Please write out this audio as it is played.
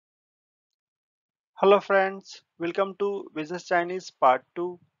Hello friends, welcome to Business Chinese Part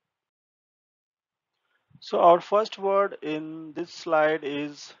 2. So our first word in this slide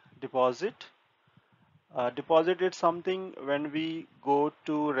is deposit. Deposit is something when we go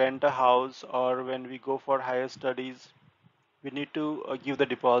to rent a house or when we go for higher studies, we need to give the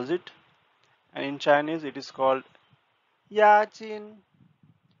deposit. And in Chinese it is called 押金,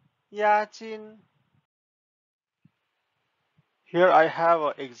 押金. Here I have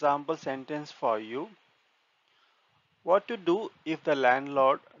an example sentence for you. What to do if the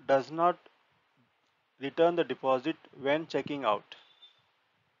landlord does not return the deposit when checking out?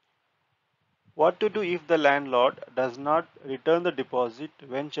 What to do if the landlord does not return the deposit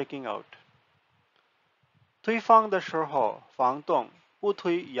when checking out? 退房的时候，房东不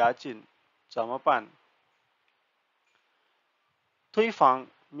退押金，怎么办？退房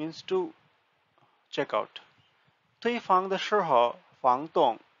means to check out. 退房的时候，房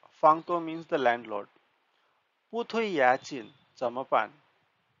东 means the landlord. 不退押金怎么办？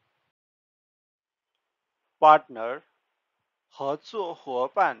 partner 合作伙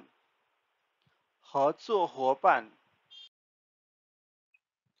伴 how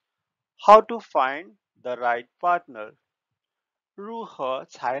to find the right partner 如何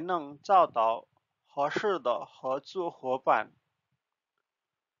才能找到合适的合作伙伴？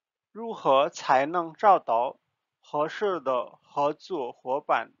如何才能找到合适的合作伙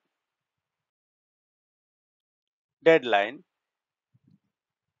伴 ？Deadline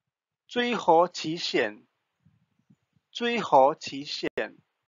最后期限 The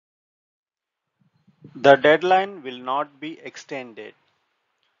deadline will not be extended.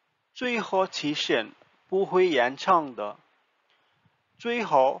 最后期限不会延长的。最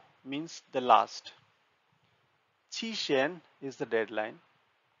后 means the last. 期限 is the deadline.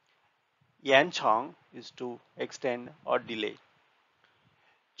 延长 is to extend or delay.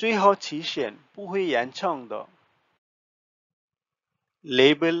 最后期限不会延长的。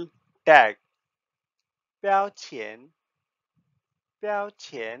Label tag 标签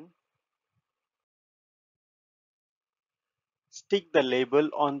Stick the label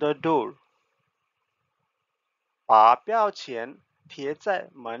on the door 把标签贴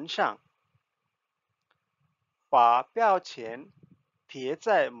在门上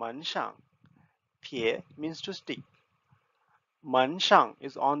贴 means to stick 门上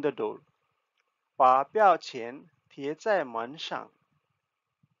is on the door 把标签贴在门上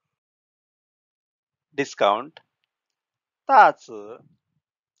Discount 大字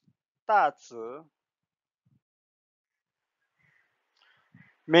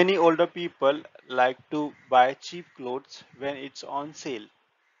Many older people like to buy cheap clothes when it's on sale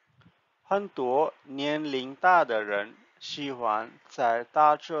很多年龄大的人喜欢在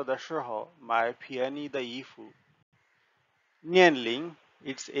打折的时候买便宜的衣服。年龄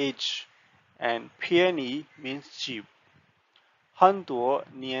its age and 便宜 means cheap. 很多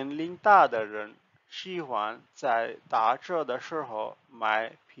年龄大的人喜欢在打折的时候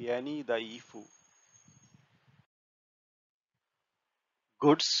买便宜的衣服。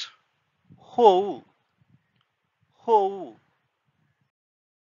Goods 货物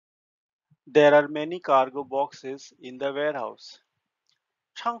There are many cargo boxes in the warehouse.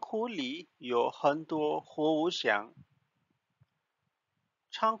 仓库里有很多货物箱。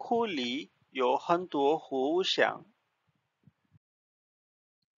仓库里有很多货物箱。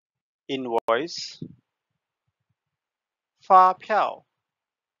Invoice 发票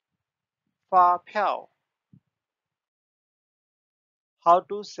How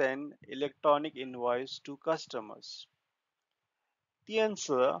to send electronic invoice to customers 电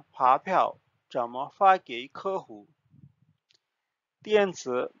子发票怎么发给客户？ 电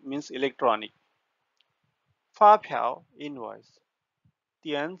子 means electronic 发票 invoice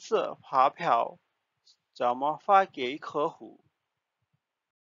电子发票怎么发给客户？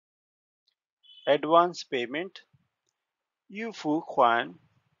 Advance payment 预付款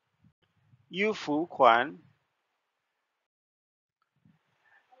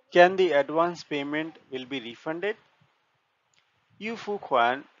Can the advance payment will be refunded? 预付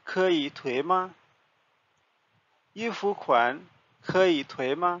款可以退吗？ 预付款可以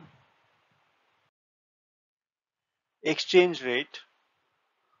退吗？ Exchange rate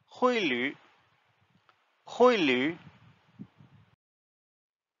汇率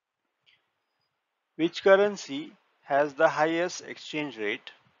Which currency has the highest exchange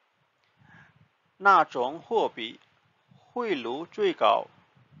rate? 哪种货币汇率最高？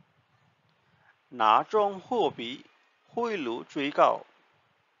 哪种货币汇率最高？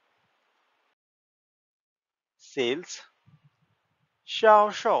 Sales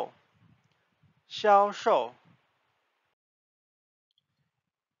销售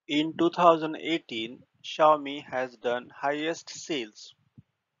In 2018, Xiaomi has done highest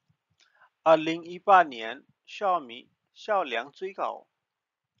sales.2018年 Xiaomi 销量最高。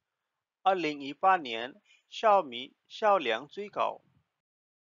2018年 Xiaomi 销量最高。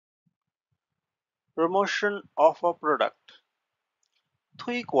Promotion of a product.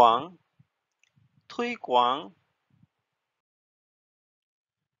 推广推广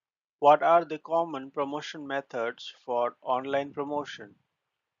What are the common promotion methods for online promotion?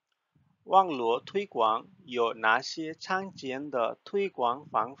 网络推广有哪些常见的推广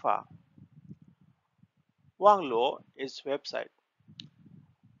方法？网络 is website.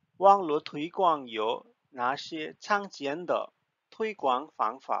 网络推广有哪些常见的推广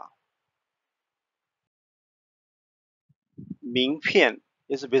方法？名片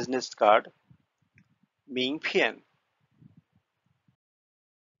is a business card. 名片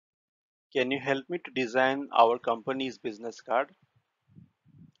Can you help me to design our company's business card?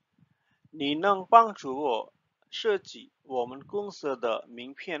 你能帮助我设计我们公司的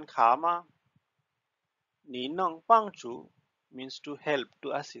名片卡吗？你能帮助 means to help,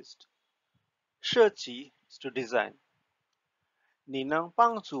 to assist. 设计 is to design. 你能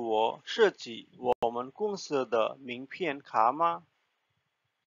帮助我设计我们公司的名片卡吗？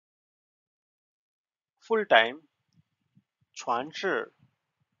 Full time 全职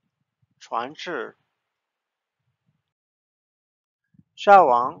小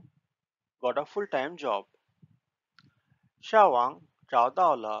王 got a full-time job. 小王找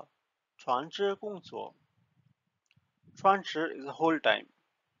到了全职工作。全职 is a whole time.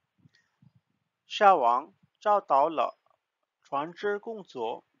 小王找到了全职工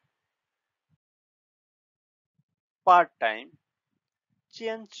作。Part time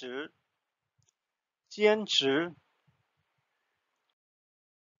兼职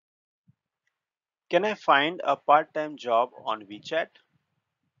Can I find a part-time job on WeChat?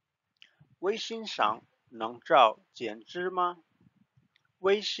 微信上能找兼职吗？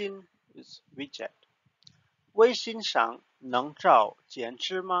微信 is WeChat. 微信上能找兼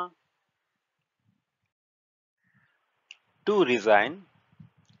职吗？ To resign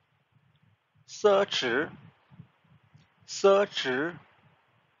辞职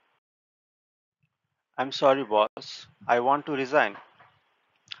I'm sorry boss, I want to resign.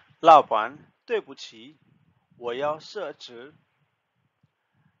 老板，对不起，我要辞职。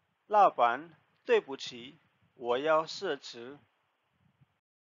老板，对不起，我要辞职。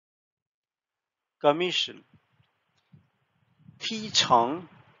Commission 提成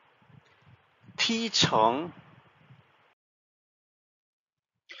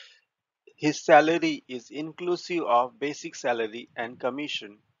His salary is inclusive of basic salary and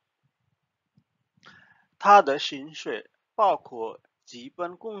commission. 他的薪水包括基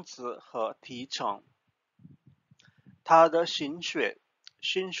本工资和提成。他的薪水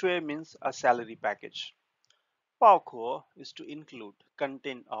means a salary package. 包括 is to include,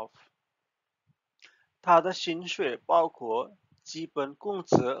 content of. 他的薪水包括基本工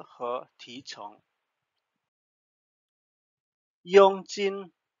资和提成。佣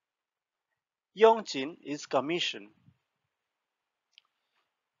金 is commission.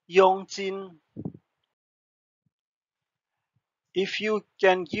 佣金 If you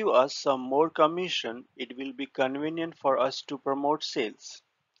can give us some more commission, it will be convenient for us to promote sales.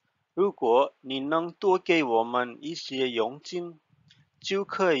 如果你能多给我们一些佣金，就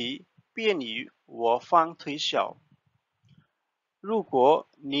可以便于我方推销。如果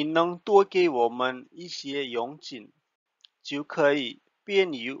你能多给我们一些佣金，就可以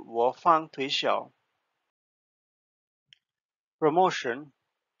便于我方推销。Promotion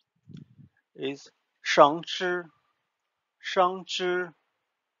is 升职。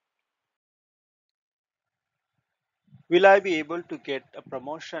Will I be able to get a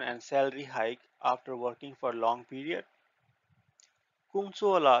promotion and salary hike after working for a long period? 工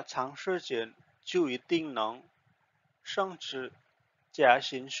作了长时间就一定能升职加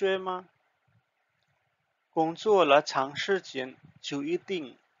薪水吗？工作了长时间就一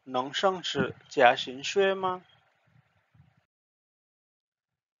定能升职加薪水吗？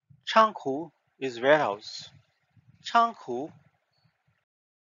仓库 is warehouse. 仓库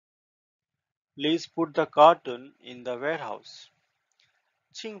Please put the carton in the warehouse.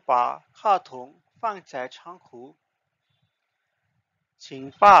 请把卡桶放在仓库。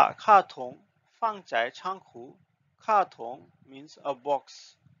请把卡桶放在仓库。卡桶 means a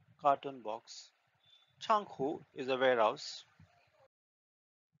box, carton box. 仓库 is a warehouse.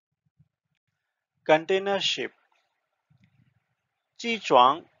 Container ship. 集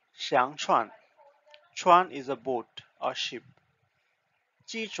装箱船 船 is a boat or ship.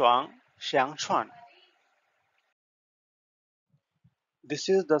 集装箱船 This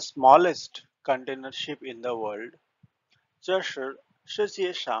is the smallest container ship in the world. 这是世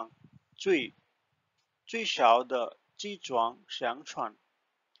界上最小的集装箱船。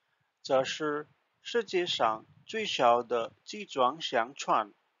这是世界上最小的集装箱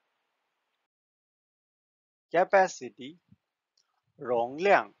船。Capacity 容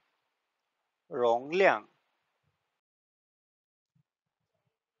量。The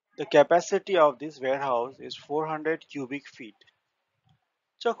capacity of this warehouse is 400 cubic feet.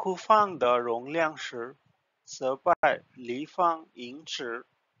 这库房的容量是400立方英尺。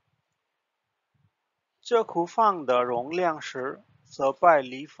这库房的容量是400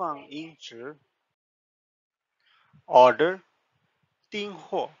立方英尺。Order 订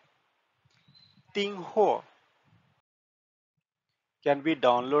货。Can we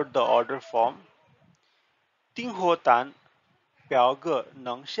download the order form? 订货单表格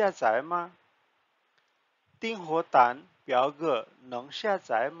能下载吗？订货单表格能下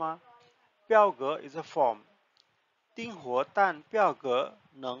载吗？表格 is a form. 订货单表格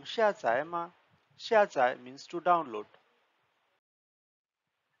能下载吗？下载 means to download.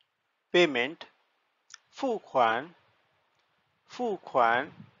 Payment 付款。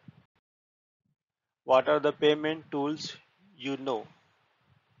What are the payment tools you know?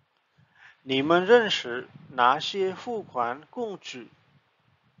 你们认识哪些付款工具？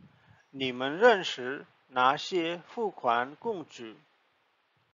你们认识哪些付款工具？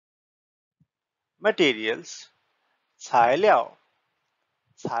 Materials 材料。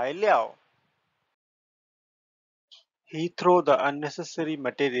He threw the unnecessary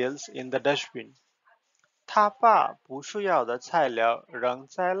materials in the dustbin. 他把不需要的材料扔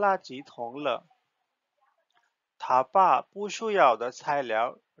在垃圾桶了。他把不需要的材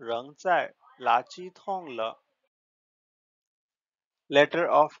料扔在垃圾桶了。Letter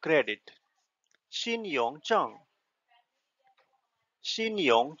of credit 信用证。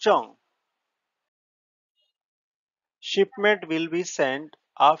Shipment will be sent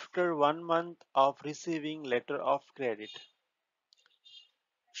after 1 month of receiving letter of credit.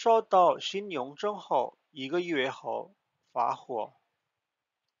 收到信用证后1个月后发货。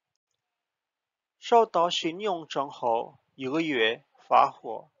收到信用证后1个月发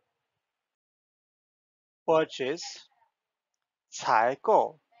货。Purchase 采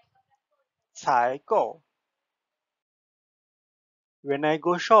购。When I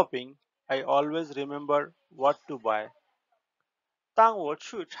go shopping, I always remember what to buy. 当我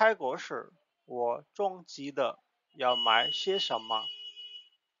去采购时，我总记得要买些什么。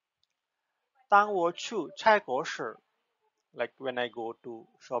当我去采购时 ，like when I go to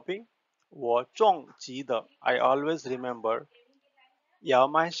shopping, 我总记得 I always remember 要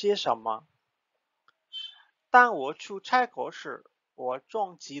买些什么。当我去采购时，我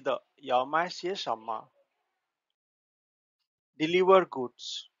总记得要买些什么。Deliver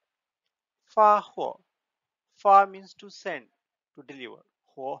goods 发货。发 means to send, to deliver.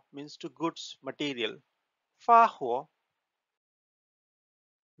 货 means to goods, material. 发货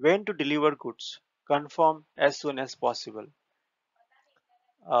when to deliver goods. Confirm as soon as possible.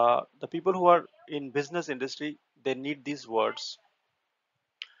 The people who are in business industry, they need these words.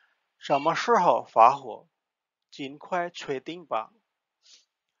 什么时候发货？尽快确定吧。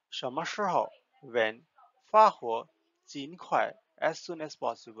什么时候 when 发货？尽快 as soon as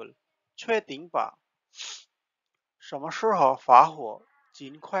possible. 确定吧。什么时候发货？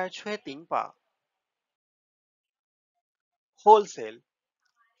尽快确定吧。Wholesale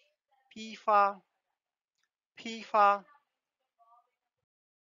批发。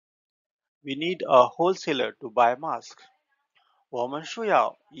We need a wholesaler to buy masks. 我们需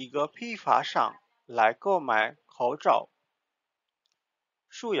要一个批发商来购买口罩。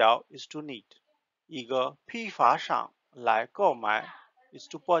需要 is to need. 一个批发商来购买 is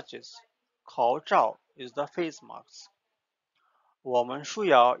to purchase. 口罩 is the face mask. 我们需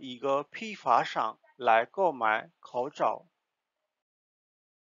要一个批发商来购买口罩。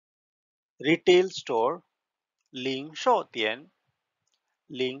Retail store 零售店。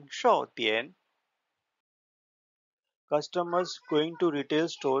Customers going to retail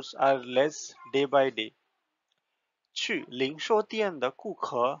stores are less day by day. 去零售店的顾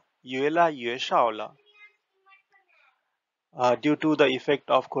客越来越少了。Due to the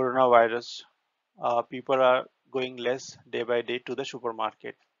effect of coronavirus, people are going less day by day to the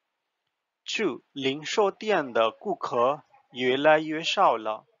supermarket. 去零售店的顾客越来越少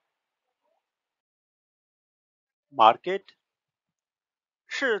了。Market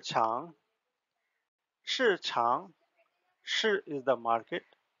市场。市 is the market.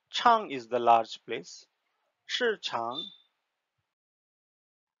 场 is the large place. 市场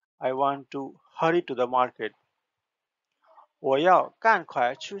I want to hurry to the market. 我要赶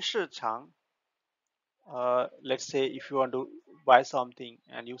快去市场. Let's say if you want to buy something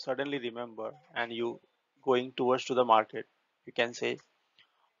and you suddenly remember and you going towards to the market, you can say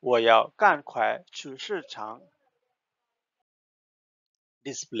我要赶快去市场.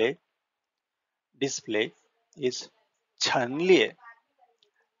 Display. Display is 陈列.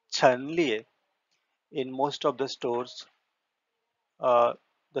 陈列. In most of the stores, uh,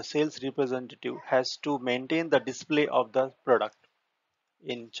 the sales representative has to maintain the display of the product.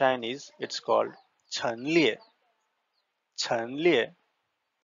 In Chinese, it's called 陈列. 陈列.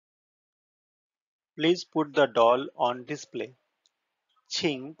 Please put the doll on display.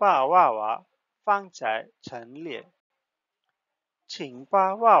 请把娃娃放在陈列. 请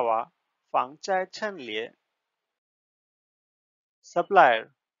把娃娃放在陈列.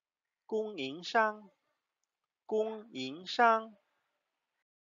 Supplier. 供应商. 供应商.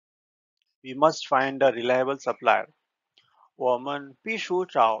 We must find a reliable supplier. 我们必须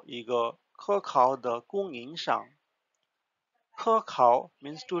找一个可靠的供应商. 可靠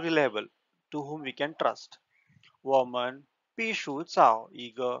means to reliable, to whom we can trust. 我们必须找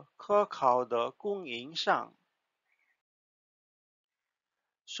一个可靠的供应商.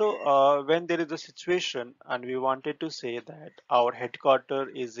 So when there is a situation and we wanted to say that our headquarter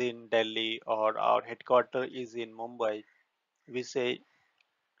is in Delhi or our headquarter is in Mumbai, we say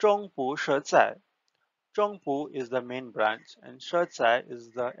中部设在. 中部 is the main branch and 设在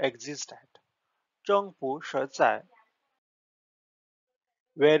is the existent. 中部设在.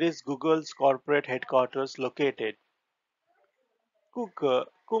 Where is Google's corporate headquarters located?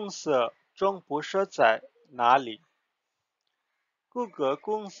 Google 公司中部设在哪里? Google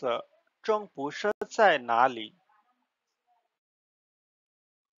公司中部设在哪里?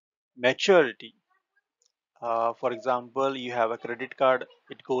 Maturity. For example, you have a credit card,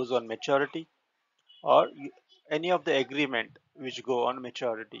 it goes on maturity, or any of the agreement which go on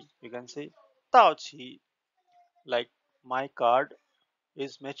maturity. You can say 到期, like my card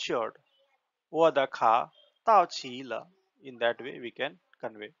is matured. 我的卡到期了. In that way, we can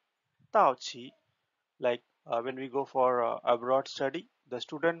convey 到期. Like when we go for abroad study, the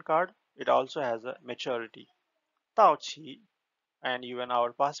student card, it also has a maturity. 到期, and even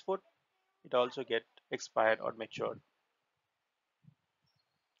our passport, it also get expired or matured.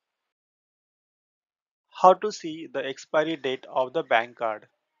 How to see the expiry date of the bank card?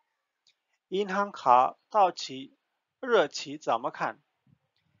 银行卡到期日期怎么看?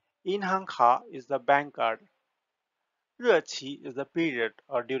 银行卡 is the bank card. 日期 is the period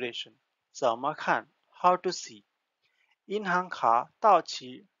or duration. 怎么看 how to see. 银行卡到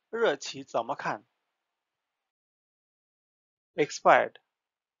期日期怎么看? Expired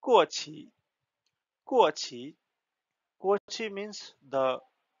过期过期 过期 means the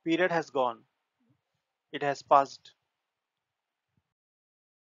period has gone. It has passed.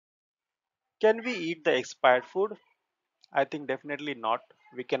 Can we eat the expired food? I think definitely not.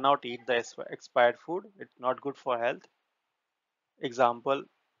 We cannot eat the expired food. It's not good for health. Example,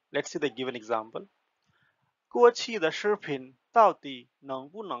 let's see the given example. 过期的食品到底能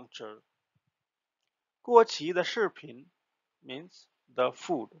不能吃? 过期的食品 means the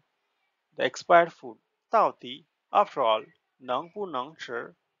food, the expired food. 到底 after all 能不能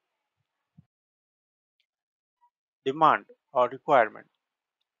吃? Demand or requirement.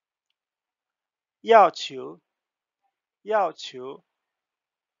 要求要求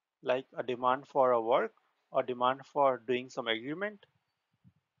like a demand for a work or demand for doing some agreement.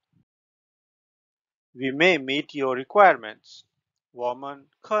 We may meet your requirements. 我们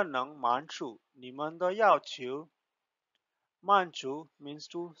可能满足你们的要求. 满足 means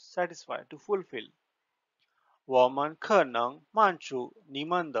to satisfy, to fulfill. 我们可能满足你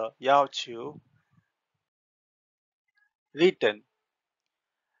们的要求. Written.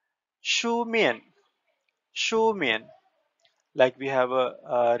 书面书面 like we have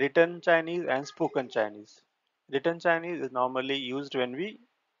a written Chinese and spoken Chinese. Written Chinese is normally used when we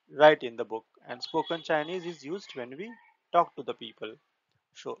write in the book and spoken Chinese is used when we talk to the people.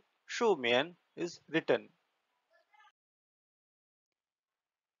 So 书面 is written.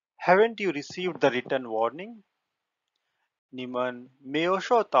 Haven't you received the written warning? 你们没有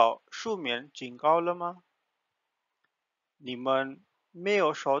收到书面警告了吗? 你们没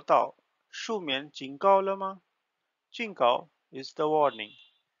有收到书面警告了吗? 警告 is the warning.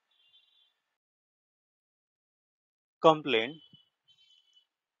 Complaint.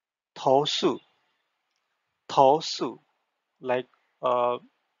 投诉投诉 like a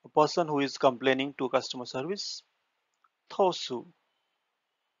person who is complaining to customer service. 投诉.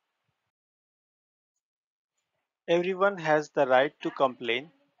 Everyone has the right to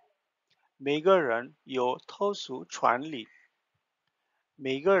complain. 每个人有投诉权利.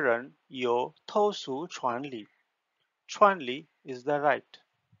每个人有投诉权利。权利 is the right.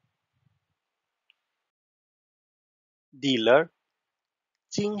 Dealer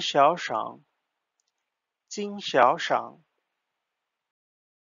经销商。经销商。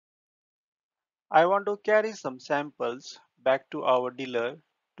I want to carry some samples back to our dealer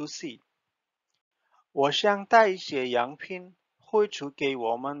to see. 我想带一些样品回去给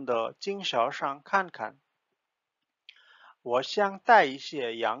我们的经销商看看。我想带一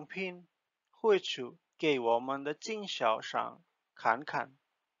些样品回去给我们的经销商看看。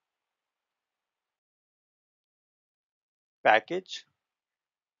Package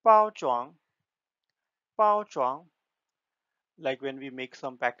包装。包装 like when we make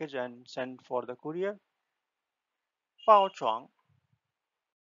some package and send for the courier. 包装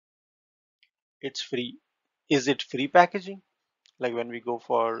it's free. Is it free packaging? Like when we go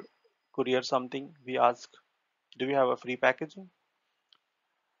for courier something, we ask, do we have a free packaging?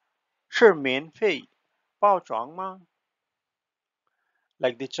 是免费包装吗？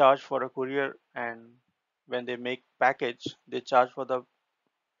 Like they charge for a courier and when they make package, they charge for the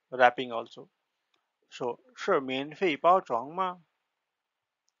wrapping also. So 是免费包装吗?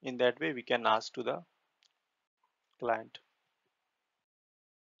 In that way, we can ask to the client.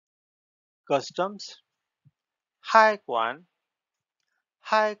 Customs 海关。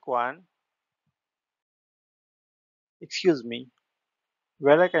海关 excuse me,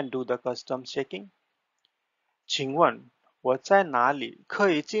 where I can do the customs checking? 请问我在哪里可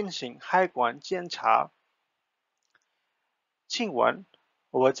以进行海关检查？请问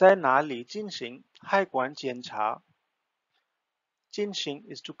我在哪里进行海关检查？进行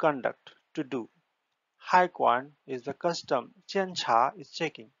is to conduct, to do. 海关 is the custom, 检查 is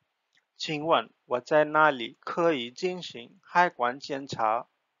checking. 请问我在哪里可以进行海关检查？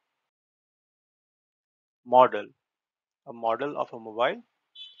 Model, a model of a mobile.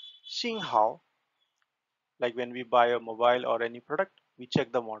 型号 like when we buy a mobile or any product, we check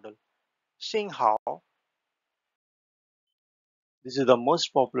the model. 型号 this is the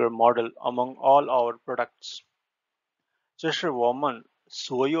most popular model among all our products. 这是我们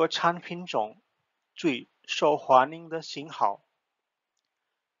所有产品中最受欢迎的型号。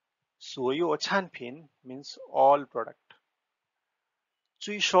所有产品 means all product.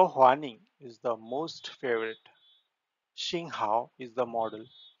 最受欢迎 is the most favorite. 型号 is the model.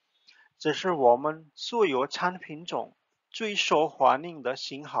 这是我们所有产品中最受欢迎的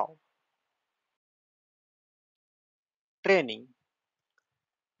型号。Training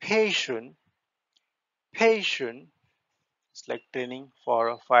培训 培训 it's like training for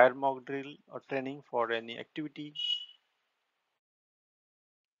a fire mock drill or training for any activity.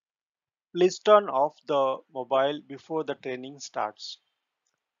 Please turn off the mobile before the training starts.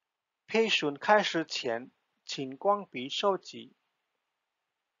 培训开始前，请关闭手机。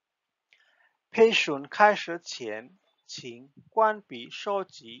培训开始前，请关闭手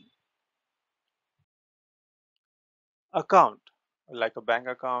机。Account, like a bank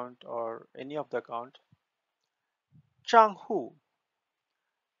account or any of the account. 账户，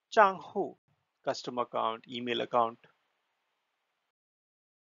账户 customer account, email account.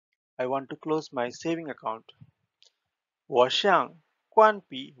 I want to close my saving account. 我想关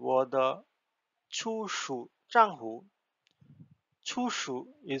闭我的储蓄账户。储蓄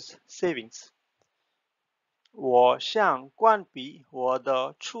is savings. 我想关闭我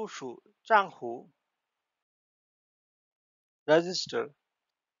的储蓄账户。Register,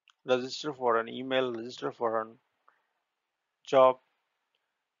 register for an email, register for a job.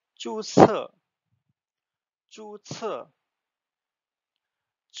 注册，注册，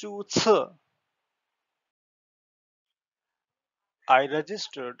注册。I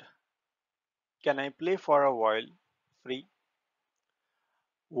registered. Can I play for a while? Free.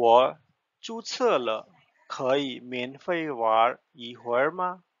 我注册了，可以免费玩一会儿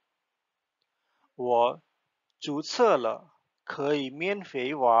吗？我注册了，可以免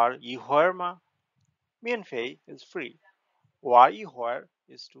费玩一会儿吗？免费 is free. 玩一会儿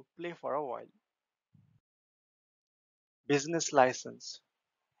is to play for a while. Business license.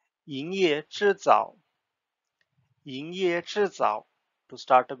 营业执照。营业执照 to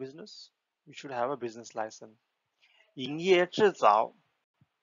start a business, you should have a business license. 营业执照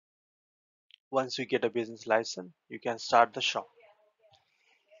once you get a business license, you can start the shop.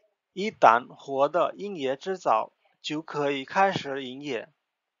 一旦获得营业执照，就可以开始营业。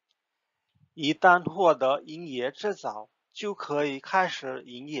一旦获得营业执照，就可以开始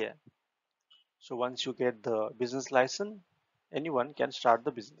营业。So once you get the business license, anyone can start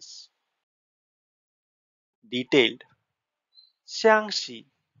the business. Detailed. 详细，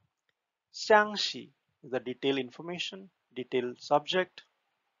详细 is the detailed information, detailed subject.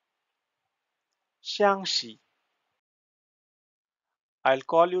 相洗 I'll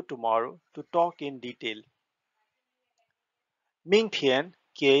call you tomorrow to talk in detail. 明天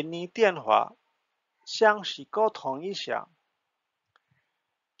给你电话，详细沟通一下。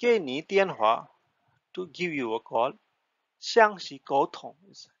给你电话 to give you a call. 详细沟通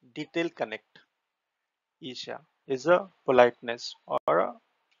is detail connect. 一下 is a politeness or a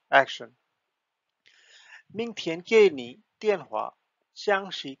action. 明天给你电话，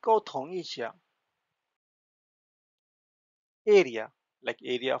详细沟通一下。Area like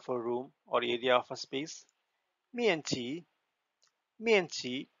area of a room or area of a space. 面积 面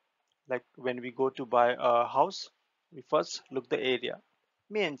积 like when we go to buy a house, we first look the area.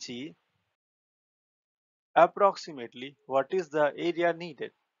 面积 approximately what is the area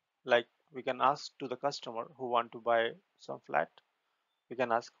needed? Like we can ask to the customer who want to buy some flat. We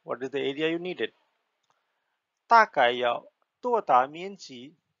can ask what is the area you needed? 大概要多大面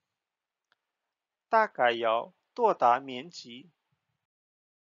积？大概要多大面积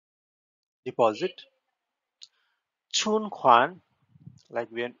Deposit 存款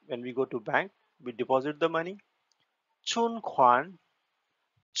like when we go to bank, we deposit the money. 存款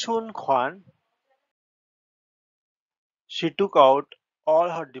存款 She took out all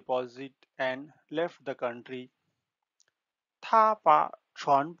her deposit and left the country. 她把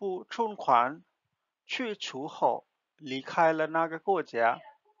全部存款取出后离开了那个国家。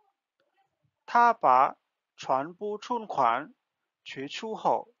她把全部存款取出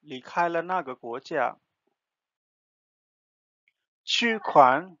后离开了那个国家。取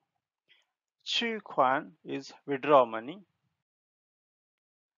款取款 is withdraw money.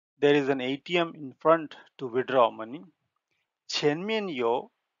 There is an ATM in front to withdraw money. 前面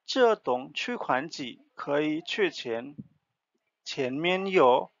有自动取款机可以取钱。前面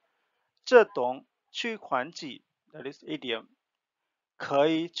有自动取款机 that is ATM 可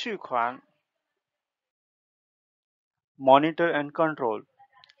以取款。Monitor and control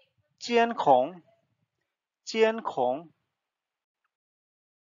监控监控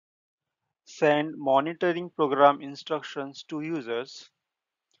Send monitoring program instructions to users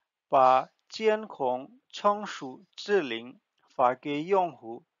把监控程序指令发给用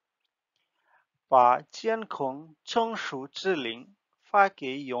户。把监控程序指令发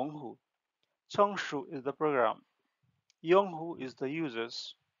给用户。程序 is the program. 用户 is the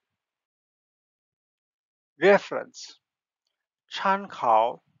users. Reference 参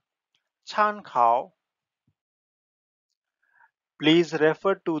考参考 Please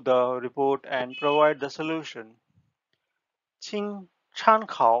refer to the report and provide the solution. 请参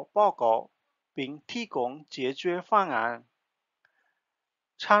考报告并提供解决方案。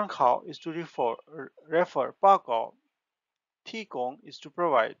参考 is to refer 报告，提供 is to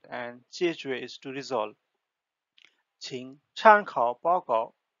provide and 解决 is to resolve. 请参考报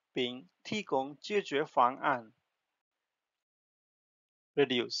告并提供解决方案。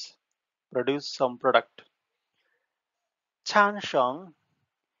Produce some product. 产生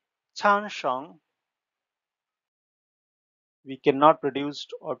产生 We cannot produce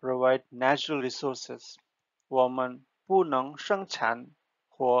or provide natural resources. 我们不能生产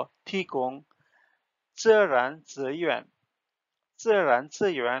或提供自然资源。自然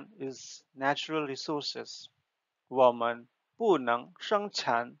资源 is natural resources. 我们不能生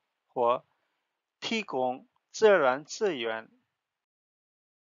产或提供自然资源。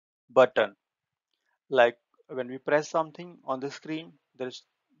Button like when we press something on the screen,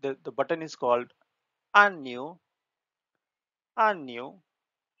 the button is called 按钮按钮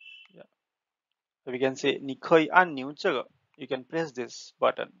yeah. So we can say 你可以按钮这个 you can press this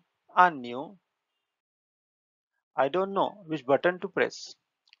button 按钮 I don't know which button to press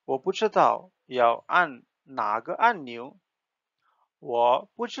我不知道要按哪个按钮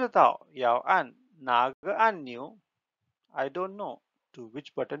我不知道要按哪个按钮 I don't know to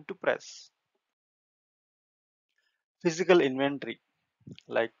which button to press. Physical inventory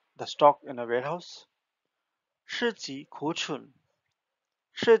like the stock in a warehouse. 市集库存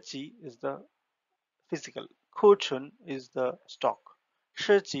市集 is the physical. 库存 is the stock.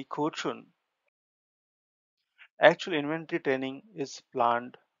 市集库存 Actual inventory training is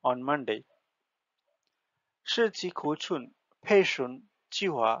planned on Monday. 市集库存培训计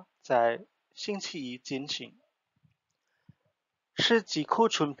划在星期一进行。市集库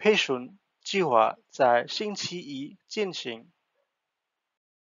存培训计划在星期一进行。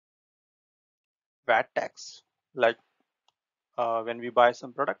VAT tax like when we buy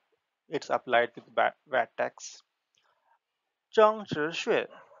some product, it's applied with VAT tax. 增值税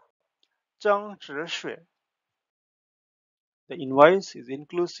增值税 The invoice is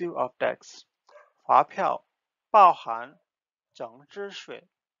inclusive of tax. 发票包含增值税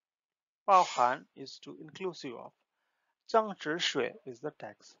包含 is to inclusive of. 张之水 is the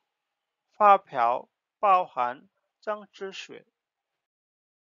text. 发票包含张之水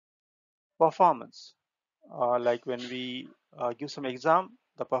performance. Like when we give some exam,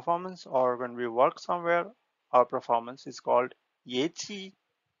 the performance, or when we work somewhere, our performance is called 业绩.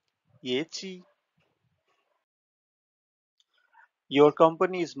 业绩. Your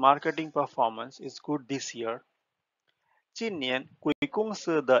company's marketing performance is good this year. 近年贵公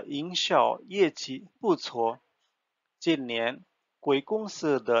司的营销业绩不错。近年贵公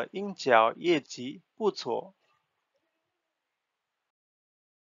司的营销业绩不错。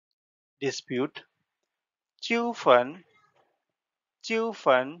Dispute 纠纷纠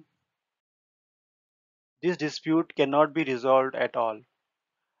纷 This dispute cannot be resolved at all.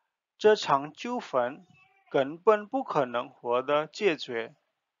 这场纠纷根本不可能获得解决。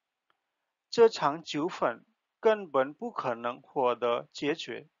这场纠纷根本不可能获得解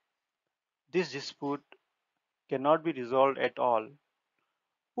决。This dispute cannot be resolved at all.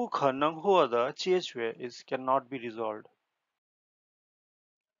 不可能获得解决 is cannot be resolved.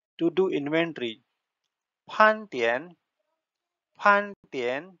 To do inventory 盘点盘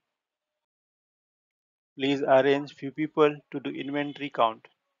点 Please arrange few people to do inventory count.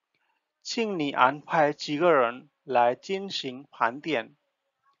 请你安排几个人来进行盘点。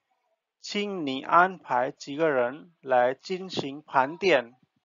请你安排几个人来进行盘点。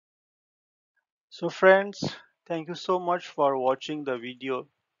So friends, thank you so much for watching the video.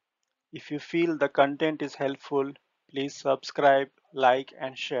 If you feel the content is helpful, please subscribe, like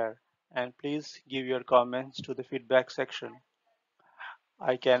and share. And please give your comments to the feedback section.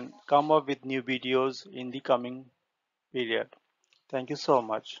 I can come up with new videos in the coming period. Thank you so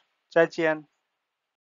much. 再见。